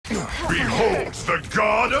Behold the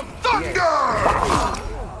god of thunder!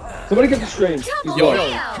 Somebody get the strange. Yo.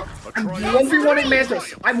 I'm 1v1ing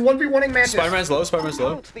Mantis. I'm 1v1ing Mantis. Spider-Man's low. Spider-Man's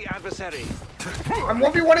low. I'm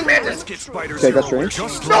 1v1ing Mantis. Okay, got strange.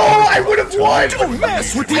 No, I would have won. Don't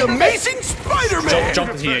mess with the amazing Spider-Man!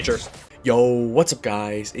 Jump the teenager. Yo, what's up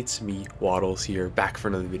guys? It's me, Waddles here, back for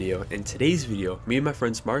another video. In today's video, me and my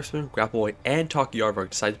friends Marksman, Grappleboy, and Talkie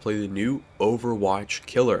Yarvark decided to play the new Overwatch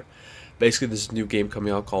killer. Basically, this is a new game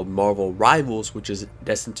coming out called Marvel Rivals, which is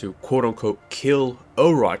destined to quote-unquote kill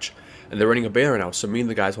Overwatch. And they're running a beta right now, so me and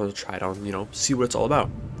the guys want to try it on, see what it's all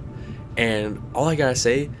about. And all I gotta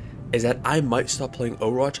say is that I might stop playing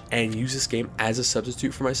Overwatch and use this game as a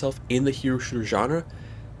substitute for myself in the hero shooter genre,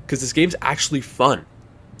 because this game's actually fun.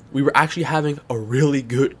 We were actually having a really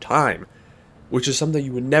good time, which is something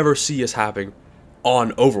you would never see us having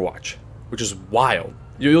on Overwatch, which is wild.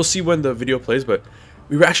 You'll see when the video plays, but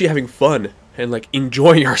we were actually having fun and like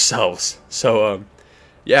enjoying ourselves. So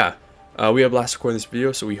yeah, we had a blast recording this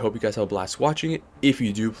video, so we hope you guys have a blast watching it. If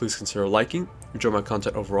you do, please consider liking. If you enjoy my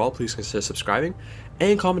content overall, please consider subscribing,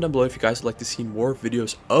 and comment down below if you guys would like to see more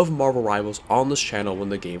videos of Marvel Rivals on this channel when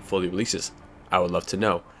the game fully releases. I would love to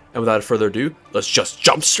know. And without further ado, let's just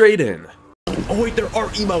jump straight in. Oh wait, there are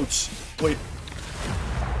emotes. Wait.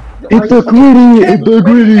 Hit the gritty! Hit the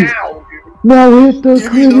gritty! No, hit the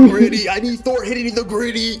Give me the gritty! I need Thor hitting the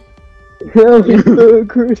gritty! Hell, hit the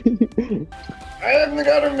gritty! I am the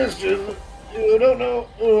god of mischief. You don't know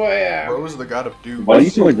who I am. Bro is the god of doom. Why do you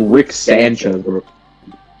sound like Rick Sanchez, bro?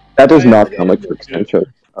 That does not sound like Rick Sanchez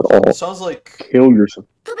at all. It sounds like... Kill yourself.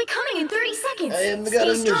 They'll be coming in 30 seconds. I am the god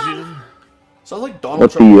of Stay strong. mischief. Sounds like Donald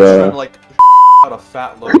What's Trump was the, trying to like out a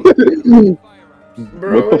fat load.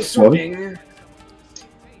 Bro, What the fuck? swing.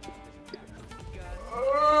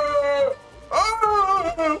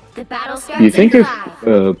 The battle starts Do you think in if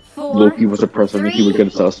 5, 4, Loki was a president, he would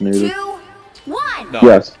get 3, assassinated? 2, 1. No.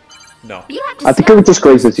 Yes. No. You have to I think it would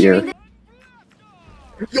disgrace this year. Yo,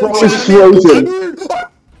 It's frozen.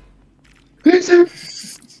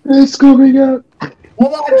 It's coming out.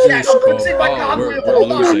 Hold on, Jack. I'm fixing my cogwheel. We're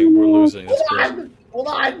Hold on. losing. We're losing. That's Hold crazy. on. Hold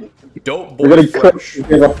on. Don't We're boy gonna cut. fresh.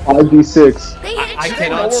 We have a 5v6. They hit I each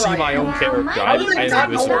cannot other. see my own character. How do they I not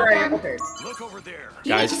am know where I am? invisible. Okay. Look over there.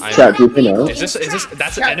 Guys, Chat, do you know? Is this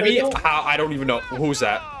that's an Chat, enemy? they don't- How? I don't even know. Who's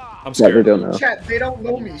that? I'm Yeah, we scared. don't know. Chat, they don't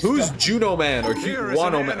know me. Who's Stop. Juno Man or Here is an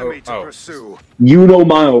Guano Man? enemy to Oh. pursue. You know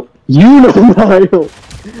Mile. You know Mile.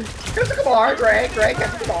 Get the bar, Drake, get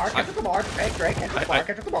the bar, get the bar, Drake, get the bar,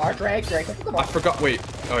 get the bar, Drake, get the I bar. forgot. Wait.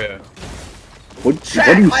 Oh yeah. What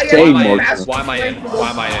are you I am saying, my Mark? master. Why am I in? Why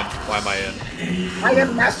am I in? Why am I in? I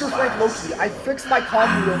am Master Frank Loki. I fixed my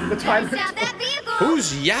cogwheel the time. Stop that vehicle.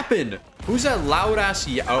 Who's yapping? Who's that loud ass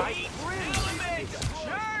Oh.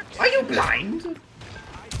 Are you blind?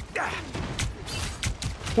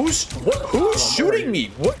 Who's shooting me?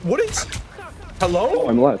 What is? Hello?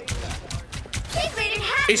 I'm left. They made it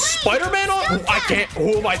happen. Is Spider-Man on? I can't.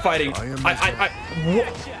 Who am I fighting?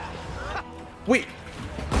 What? Wait.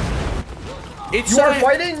 It's You are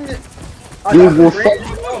fighting. Dude, we're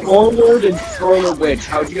fighting Warlord and Scarlet Witch.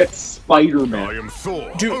 How'd you get Spider-Man? am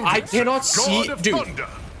Thor. Dude, I cannot see. Dude,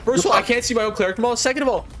 first of all, I can't see my own character model. Second of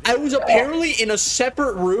all, I was apparently in a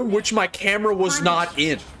separate room which my camera was not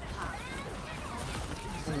in.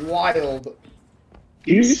 Wild.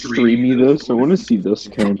 Can you stream me this? I want to see this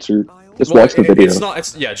concert. Just Well, watch the video. It's not.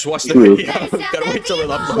 It's yeah. Just watch the True. video. Gotta wait till it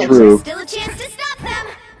uploads. True. Still a chance to stop them.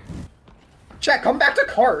 Chat, come back to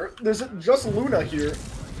cart. There's just Luna here.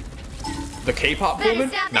 The K-pop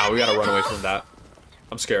woman? Nah, we gotta run away from that.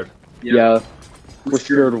 I'm scared. Yeah. We're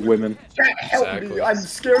scared of women. Chat, help me. Exactly. I'm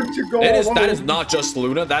scared to go That alone. is not just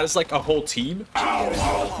Luna. That is like a whole team. It's now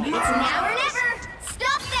or never.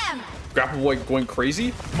 Stop them. Grappleboy going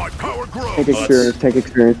crazy. My power grows. Tank experience, tank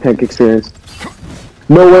experience, tank experience.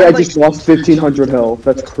 No way, I just lost 1500 health.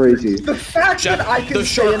 That's crazy. The fact Jack, that I can the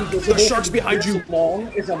stay shark- invisible the shark's for behind this you. long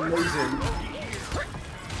is amazing.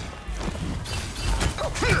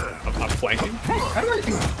 I'm flanking. How do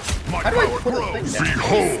My how do I power put a grows. thing down?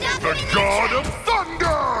 Behold the god of thunder.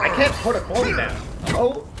 I can't put a clone down.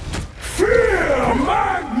 Oh,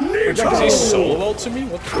 Is he solo ult to me?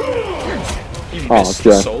 What the? He Oh, missed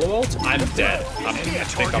the Jack. solo ult? I'm dead. I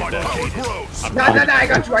think I'm My dead. power grows. I'm no, I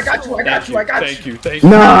got you, I got you, I got you, I got Thank you. you. Thank you.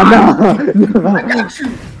 Nah, I got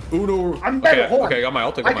you. Uno. I'm better. Okay, Hold on. okay, I got my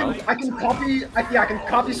ult. I got my ult. I can copy. I can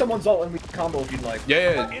copy someone's ult and we can combo if you'd like.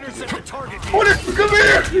 Yeah. Intercept the target. Oh, come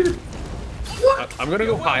here! I'm gonna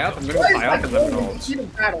go high up. I'm gonna go high up and then ult. Even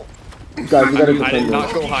battle. Guys, we gotta I did defend not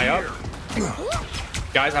this. go high up.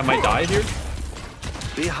 Guys, I might die here.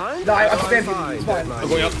 Behind. No, I'm standing. It's fine. I'm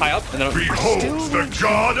going up high up and then I'm. Behold the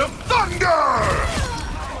god of thunder.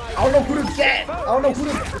 I don't know who to get. I don't know who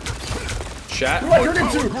to. Chat. Who do I turn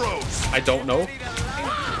into? I don't know.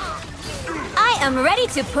 I am ready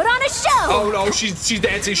to put on a show. Oh no, she's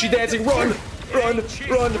dancing. She's dancing. Run, run,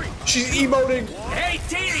 run. She's emoting. Hey,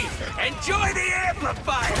 Teeny, enjoy the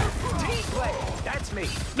amplifier. Team play. That's me.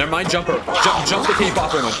 Never mind. Jump her. Jump the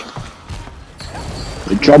K-pop woman.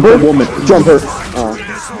 Jumper? Woman. Jumper. Yeah.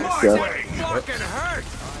 Fucking hurt.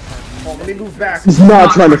 Oh, let me move back. He's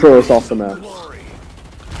not trying to throw us off the map.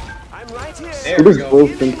 I'm right here. Who does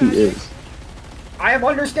both think he is? I am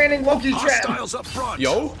understanding Loki chat. Hostiles up front.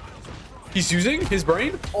 Yo, he's using his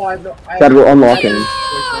brain. Oh, I know. That we're unlocking.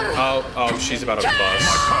 Oh, she's about to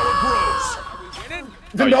bust. Power grows.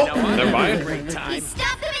 Oh, Nope. never mind.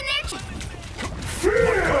 Stop them in their No,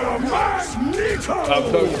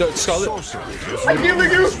 Scarlet. I'm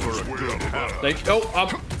healing you. Thank you. Oh, I'm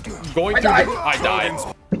going through. died. I died.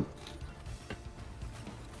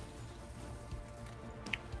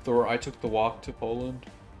 Thor, I took the walk to Poland.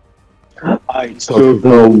 I took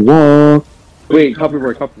the walk. Wait,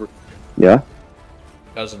 copyright. Yeah?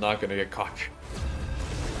 That's not gonna get copyrighted.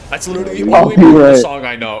 That's literally the only part of the Copyright. song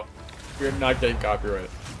I know. We're not getting copyrighted.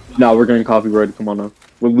 No, we're getting copyrighted. Come on now.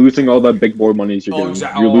 We're losing all that big boy monies you're Oh, getting.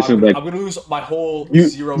 exactly. You're losing like I'm gonna lose my whole You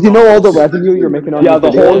 $0. know all the revenue you're making on yeah,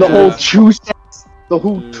 the the whole videos? 2 cents, the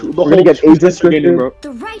whole Dude. the We're gonna whole get 2 age cents you're getting,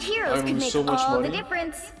 restricted. bro. The right heroes I'm can make so much all the money.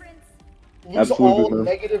 difference. Lose Absolutely, all bro.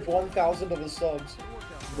 negative 1,000 of his subs.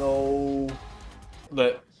 No.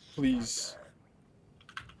 Please.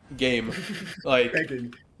 Game. Like,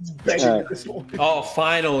 Begging. He's begging at this point. oh,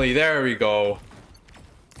 finally, there we go.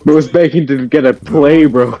 Bro was begging to get a play,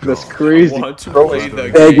 bro. That's I crazy. want to play the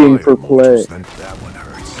Begging game. for play. That one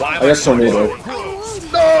hurts. Why am I I got so tornado. low?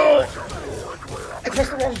 No! I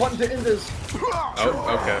pressed the wrong button to end this.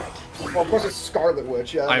 Oh, okay. Well, of course it's Scarlet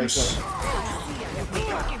Witch. Yeah. that I'm makes sense.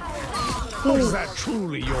 Was that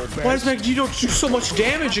truly your best? Why does Magneto do so much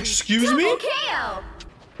damage? Excuse me? KO.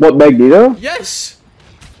 What, Magneto? Yes.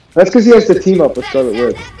 That's because he has to team up with Scarlet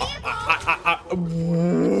Witch.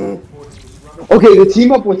 Okay, the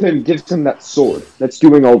team up with him gives him that sword that's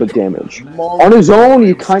doing all the damage. On his own,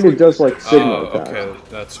 he kind of does like Sigma Oh, attacks. okay,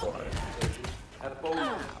 that's why.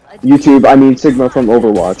 YouTube, I mean Sigma from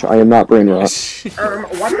Overwatch. I am not brainwashed.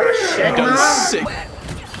 What the shit? Gun sick.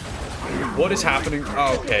 What is happening?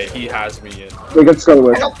 Oh, okay, he has me in. They got Scarlet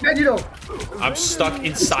Witch. Help, Magneto! I'm stuck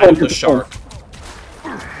inside of the shark.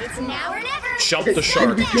 It's now or never. Jump the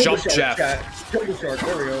shark. Jump Jeff. Kill the shark.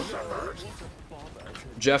 There we go.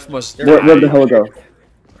 Jeff must Where the die. hell go?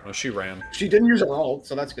 Oh, she ran. She didn't use her ult,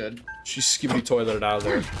 so that's good. She skibbity toileted out of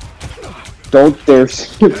there. Don't dare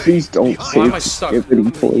skip. Please don't Why am I save stuck?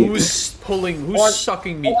 skippity toilet. Who's pulling? Who's On-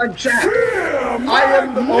 sucking me? On chat. I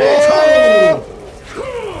am the. Oh!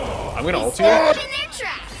 I'm gonna ult you. In their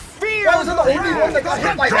tracks. I was the only one that got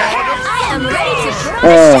hit by that. I am ready to put on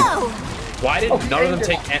Oh. a show. Why did none of them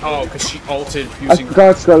take? Oh, because she ulted I using.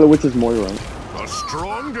 forgot Scarlet Witch is Moira. A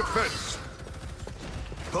strong defense.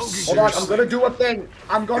 Hold on, I'm gonna do a thing.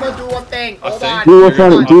 I'm gonna do a thing. A Hold thing? on. Do the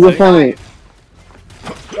funny. Do the Okay. funny.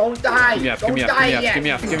 Don't die. Give me F. Don't Give me F. die Give me F. yet. Give me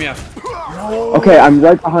F. Give me F. Okay, I'm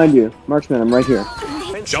right behind you, Marksman. I'm right here.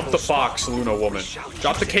 Jump the fox, Luna woman.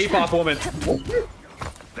 Drop the K-pop woman.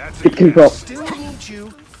 That's It can go. Still need you.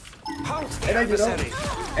 And then you know.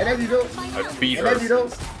 And then you know. I beat And then you her. know.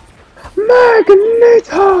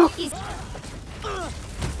 Magneto.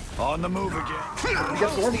 on the move again. Get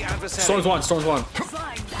Storm. Storm's one. Storm's one.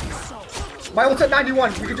 My ult's at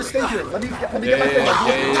 91. We can just stay here. Let me get my Yeah.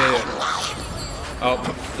 thing. Oh,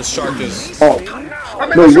 the shark is. Oh,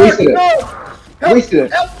 I'm in No, the shark. wasted it. No. Help. Wasted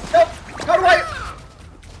it. Help. Help. How do I?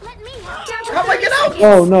 Let me How do I get out?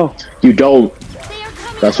 oh no. You don't. They are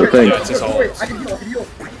coming. That's the thing. Yeah, it's his ult. Wait, I can heal. I can heal.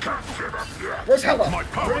 Where's Hella?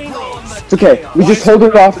 It's okay. We just hold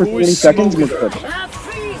it off for 20 seconds and it's good.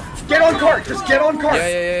 Get on cart. Just get on cart.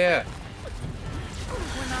 Yeah.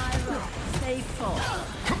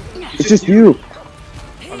 It's just you.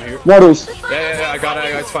 I'm here. Waddles. Yeah. I got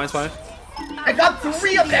it. It's fine. It's fine. I got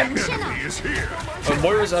 3 of them. He is here.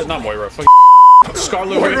 Moira's not Moira. Fuck.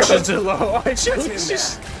 Scarlet Witch is low. I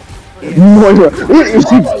just. Moira.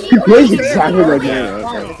 She plays exactly like Moira.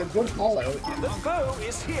 Fine, it's a good call out. The foe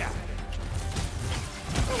is here.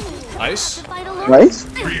 Nice. Right?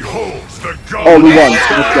 Beholds the god. Oh, we won.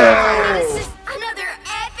 Let's go. Another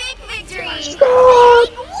epic victory. Stop.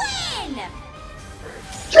 Big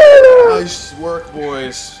win. Nice work,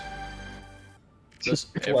 boys. Does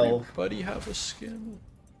 12. everybody have a skin?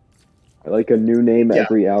 I like a new name Yeah.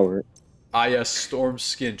 every hour. Ah, yes. Storm's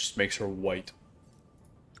skin just makes her white.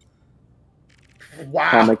 Wow.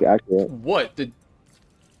 Comic accurate. What did?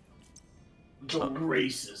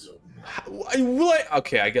 Racism. What?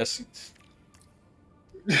 Okay, I guess.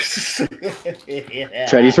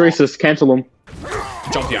 Chad, he's racist. Cancel him.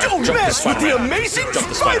 Jump the iron. Don't Jump the mess with the Spider-Man. amazing Jump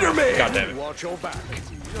the Spider-Man. Spider-Man. God damn it. Watch your back.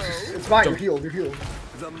 It's fine, you're healed, you're healed.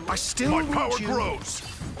 I still My need power you. grows.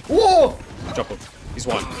 Whoa! Jump him. He's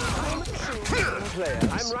one. I'm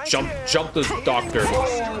right Jump here. the doctor.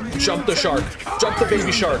 Jump the shark. Jump the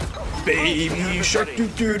baby shark. Baby shark. Do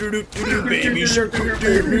do do do do. Baby shark. Do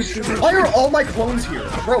do do do. Why are all my clones here?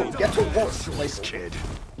 Bro, get to work, like Kid.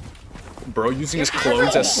 Bro, using his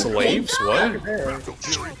clones as slaves? What? there. I'm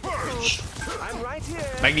right here.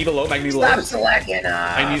 Magneto low. Magneto low. Stop selecting,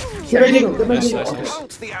 I need. Get Magneto, get Nice, Magneto. nice, nice.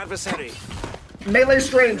 Mount the adversary. Melee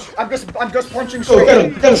Strange. I'm just punching Oh, Strange. get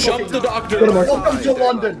him, get him. Jump the doctor. Get him, Mark. Welcome to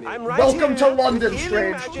London. I'm right Welcome here. to London,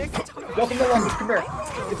 Healing Strange. magic. Welcome to London. Come here.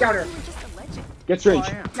 Get down here. Get Strange.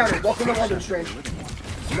 Get down here. Welcome to London, Strange.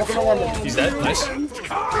 Welcome to London. He's dead. Nice.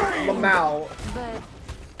 Lamau.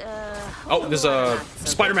 Oh, there's a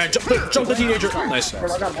Spider-Man. Jump the teenager. Nice. I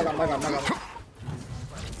got him.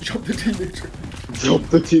 Jump the teenager. Jump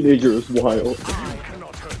the teenager is wild.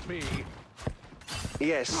 Cannot hurt me.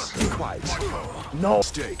 Yes, quite. No.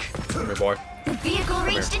 Mistake. Come here, boy. The vehicle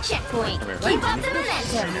reached a checkpoint. here. Keep up the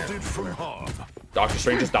momentum. Shielded from harm. Doctor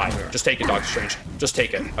Strange, just die. Just take it, Doctor Strange. Just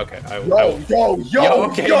take it. Okay. I Yo, will. yo, yo,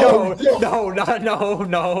 Okay. yo, No. yo.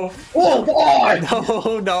 No. Oh, God! No.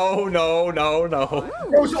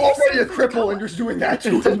 Bro's already a cripple and you're doing that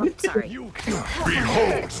to him. Sorry.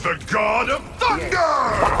 Behold the god of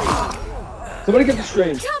thunder! Somebody get the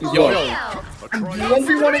Strange. Double Yo. kill. I'm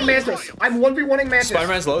 1v1ing Mantis. I'm 1v1ing Mantis.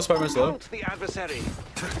 Spider-Man's low. Spider-Man's low. Mount the adversary.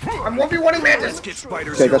 I'm 1v1ing Mantis. Get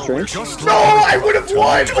Spider Okay, got Zero Strange. just No, I would have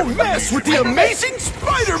won! Don't mess with the amazing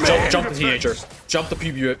Spider-Man. Jump the teenager. Jump the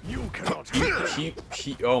PB. You cannot hurt. He.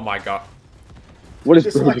 Oh my god. What is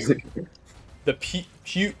Just bro like- doing? The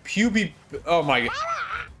PUB. Oh my. What,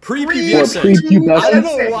 Pre-pubescent. pre-pubescent? I don't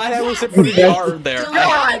know why I was putting the R there. Don't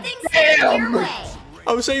God let things get in your damn. way.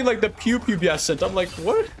 I was saying like the pubescent. I'm like,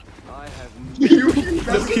 what? The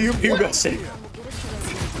pubescent.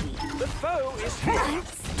 The foe is here.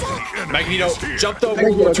 Magneto, jump the Magneto,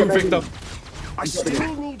 World War II Magneto. victim. I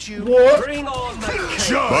still need you. What? Bring on the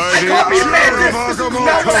chaos. Copy Mantis! This is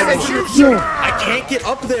not what I did. I can't get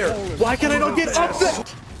up there. Why can I not get up there?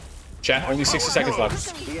 Chat, only 60 seconds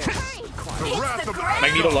left. The wrath of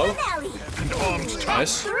Magneto low. and arms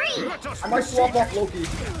Nice. I might swap off Loki.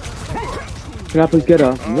 Can I please get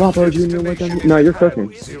a Whopper Junior with them? No, you're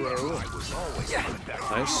cooking.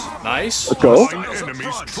 Nice. Let's go. mine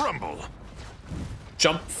enemies tremble.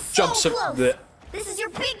 Jump, So some, close. the This is your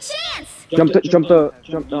big chance. jump,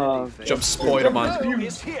 Spider-Man. Foe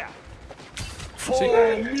is here.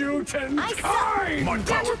 Mutant I suck. My Down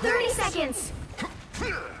power to 30 seconds.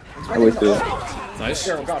 I wasted it. Nice.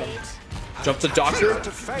 There, got him. Jump the doctor.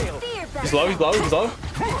 To fail. Fear He's low.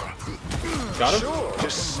 Got him.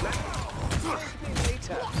 Just snap.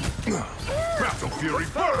 Battle Fury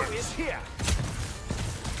burn. Is here.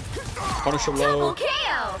 Punisher Double low.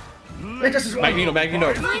 KO. Mantis is Magneto.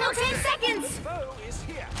 Final 10 seconds. Foe is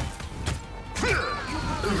here.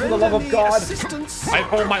 for the love of God. Assistance.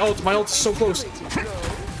 Oh, my ult is so close.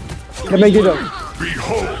 Get Magneto.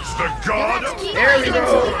 Behold the god of There we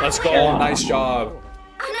go. Let's go. Nice job.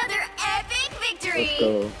 Another epic victory.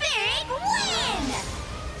 go. Big win.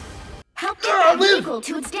 Help get Ah, that live. vehicle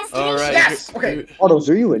to its destination. All right. Yes, okay. Autos,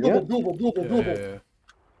 are you in yet? Doable.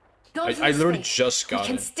 I literally just got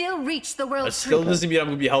can it. still reach the world. That still doesn't mean I'm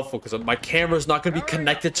gonna be helpful because my camera's not gonna be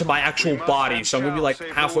connected to my actual body, so I'm gonna be like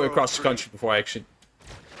halfway across the country before I actually.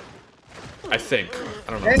 I think.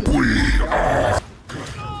 I don't know.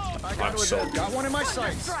 I'm so. Got one in my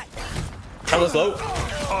sights. Tell us low.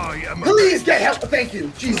 I am Please get help. Thank you.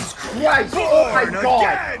 Jesus Christ. Oh my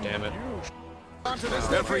God. Damn it.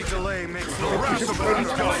 Every delay makes the wrath of the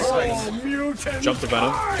gods. Mutant. Jump the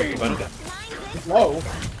venom. Whoa.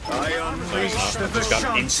 I unleash the Just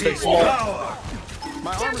got instant Shanti's fall. power.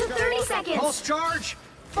 Down to 30 seconds. Charge.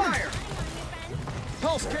 Fire.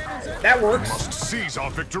 Pulse cannons in. That works. Must seize our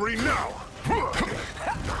victory now.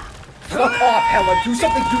 Fuck off, Hella. Do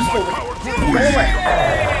something useful with it. Go away.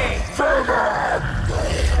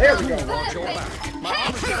 There we go.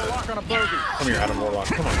 Come here, Adam Warlock.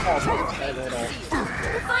 Come on. The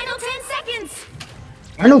final 10 seconds.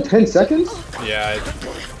 I know 10 seconds? Yeah.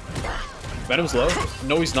 Venom's low.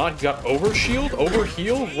 No, he's not. He's got overshield,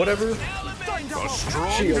 overheal, whatever. A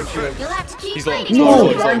strong Shield. You'll have to keep He's low. fighting. No.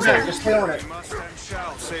 Line back. Just stay on it. must and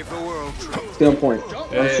shall save the world. Stay on point.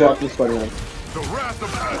 I'm yeah. swapping Spider-Man. The wrath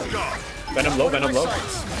of Asgard. Venom low, Venom low.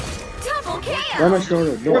 Double Why am I KO.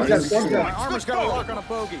 started? No, I Yes, didn't. yes. Armor's got a lock on a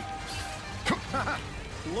bogey.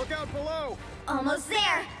 Look out below. Almost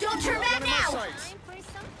there. Don't turn back now.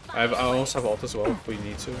 I almost have ult as well if we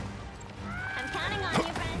need to. I'm counting on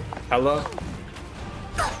you, friend. Hello.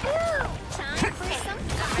 Time for some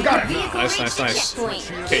You got it. Nice.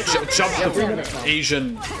 Okay, jump the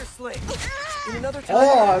Asian.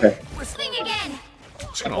 Oh, Swing again.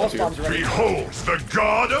 Just gonna boss ult bomb's you. ready. Beholds the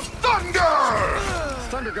god of thunder!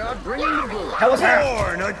 Thunder God, bringing the blue. Hell is that?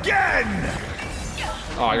 Born again!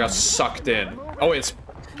 Oh, I got sucked in. Oh wait, it's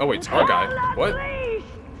our guy. What?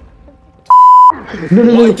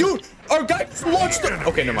 No. Dude, our guy launched the.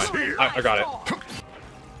 Okay, never mind. I got it.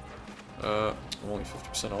 I'm only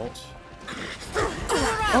 50% ult.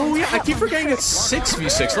 Oh yeah, I keep forgetting it's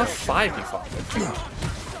 6v6, not 5v5.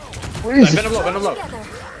 Please. Venom low.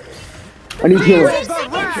 I need healing.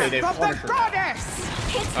 Okay, they punished her.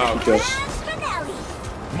 Oh, okay. Finale.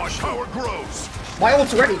 My power grows! My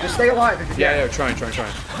ult's ready. Just stay alive if you can. Yeah, trying. The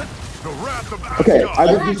wrath of Okay, Asgard! I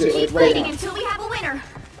We'll will have use to it keep like right fighting now. until we have a winner.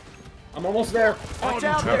 I'm almost there. Watch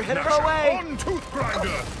out, they're headed our way. On Tooth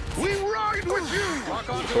Grinder! We ride with you!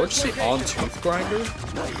 George say on tooth grinder?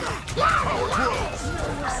 Power grows!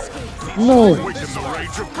 No. Awaken the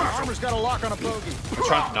rage of battle! Armor's got a lock on a bogey. I'm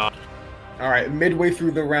trying not. All right, midway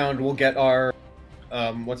through the round, we'll get our,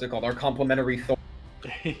 what's it called? Our complimentary Thor.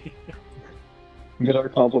 Get our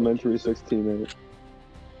complimentary 16 8.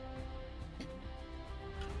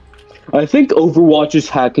 I think Overwatch is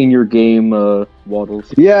hacking your game,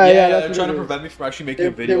 Waddles. Yeah, they're that's trying to what it is. prevent me from actually making a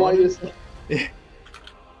They video. want you to. They're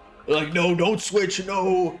like, no, don't switch,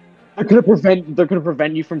 no. They're gonna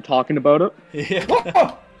prevent you from talking about it.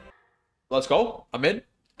 Yeah. Let's go. I'm in.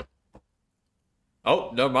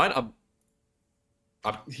 Oh, never mind.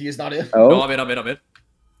 He is not in. Oh, No, I'm in.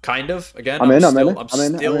 Kind of. Again, I'm in. I'm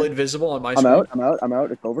still invisible on my screen. I'm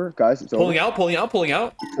out. It's over, guys. It's over. Pulling out.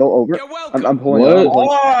 It's still over. You're welcome. I'm pulling What? out. I'm pulling,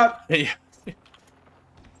 What? Hey,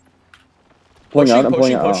 pulling out. I'm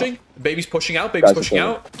pulling out. pushing. Baby's pushing out. Guys, Pushing it's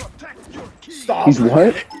out. Stop. He's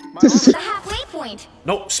what? The halfway point.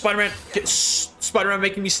 No, Spider-Man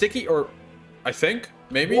making me sticky, or I think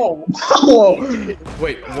maybe. Whoa. Whoa.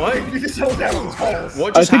 Wait, what? You just held down his balls.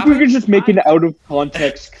 What I just think happened? we could just make an out of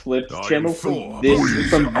context clips I channel am Thor.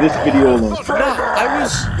 from this video alone. No, I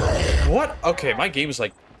was. What? Okay, my game is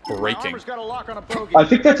like breaking. Armor's got a lock on a bogey. I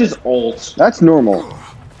think that's his ult. That's normal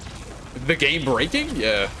The game breaking?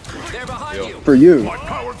 Yeah. They're behind you. for you. My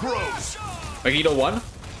power grows! Magneto 1,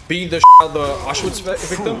 being the of the Auschwitz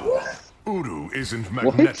victim. Udo isn't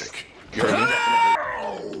magnetic. You heard me?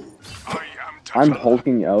 I am I'm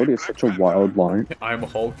hulking out is such a wild line. I'm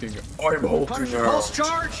hulking. Punish your pulse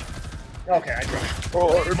charge. Okay, I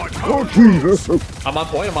tried. my power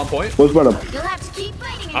I'm on point. What's about him? You'll have to keep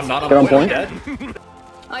fighting. I'm not on Get on point. point. I'm dead.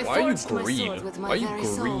 I Why are you forged my green? sword with my Why are you very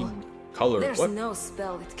green soul. color? There's What? no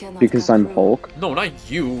spell that cannot Because cut I'm through. Hulk. No, not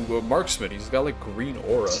you. Marksman. He's got like green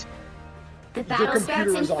aura. The Your battle starts computer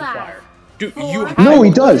in is on 5. fire. Dude, you have. No, he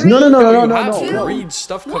does. No. You have no. green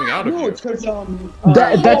stuff coming out of No, you. it's because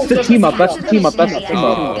that's the team up. That's the team up. That's the team Oh,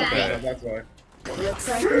 up. Got okay. it. That's why. Looks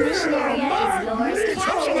like the mission area is yours to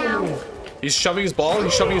capture now. He's shoving his ball.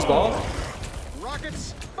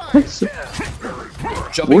 Rockets.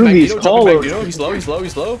 Jumping What are these Magneto. callers? He's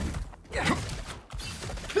low.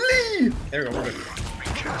 Flee! There we go. We're good.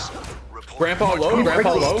 Grandpa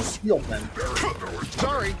low. Heal then.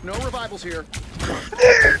 Sorry, no revivals here.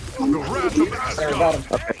 The wrath of There, Asgard! got him.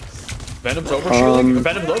 Venom's overshielding.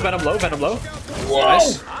 Venom low.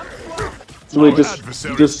 Nice. So wait,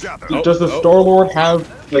 Adversaries gather. does the Star-Lord have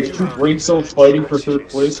like 2 brain cells fighting for 3rd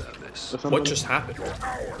place? What just happened?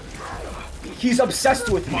 He's obsessed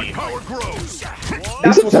with me. Power grows!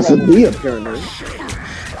 That's what's wrong. me apparently.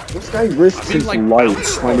 This guy risks Being his like life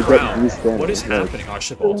bounced trying to get around. Bruce Banner. What is happening? I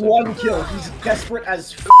should For ult him. one kill, he's desperate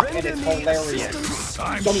as f, and it's hilarious. So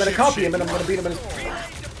I'm gonna copy him and I'm gonna beat him in his.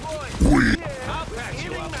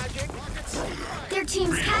 Their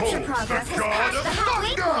team's capture progress has passed the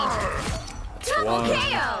halfway point. Triple One.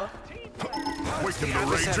 KO. Awaken the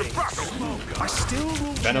rage of battle!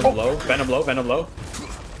 Venom low.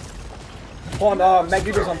 Hold on,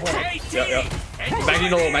 Magneto's on point. Yeah.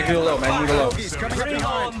 Magneto low. He's coming up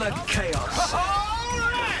behind.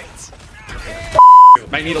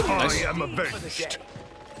 Magneto, I nice. am avenged!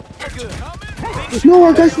 No,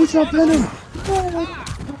 our guy switched out Venom.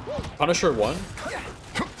 Punisher 1.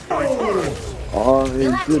 I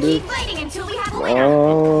You'll have to did keep it. fighting until we have a I winner. will.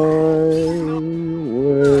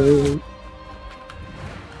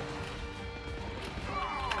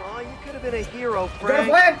 Oh, you could have been a hero, Gonna Frank.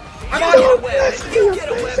 flag? I'm on you!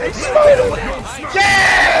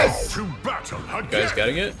 Yes! To battle Guys again!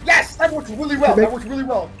 getting it? Yes! That worked really well. That worked really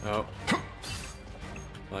well. Oh.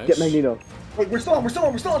 Nice. Get Magneto. Wait, we're still on, we're still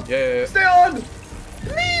on, we're still on! Yeah. Stay on!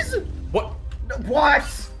 Please! What?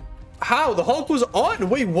 What? How? The Hulk was on?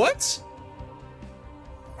 Wait, what?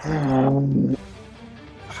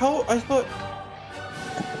 How? I thought...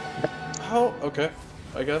 How? Okay.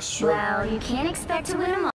 I guess, sure. Well, you can't expect to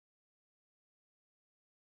win them all.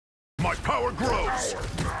 My power grows.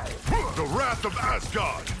 The wrath of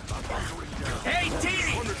Asgard. Hey,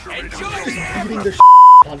 team! Enjoy the Eating the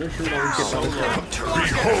Punisher while we get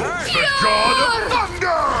Punisher. Behold the god of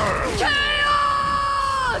thunder!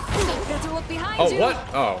 Better look behind Oh, you. what?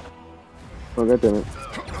 Oh. Oh, god damn it.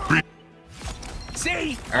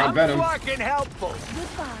 See? Alright, I'm Venom. fucking helpful.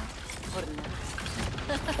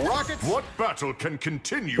 What battle can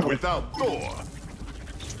continue without Thor?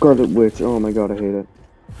 Scarlet Witch. Oh my god, I hate it.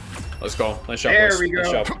 Let's go. Nice shot, There boys. we go.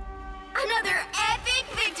 Nice job. Another epic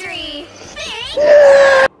victory.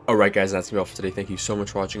 Thanks. Alright guys, that's me all for today. Thank you so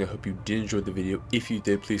much for watching. I hope you did enjoy the video. If you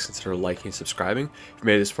did, please consider liking and subscribing. If you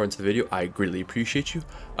made it this far into the video, I greatly appreciate you.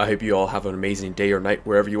 I hope you all have an amazing day or night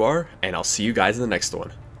wherever you are, and I'll see you guys in the next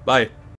one. Bye.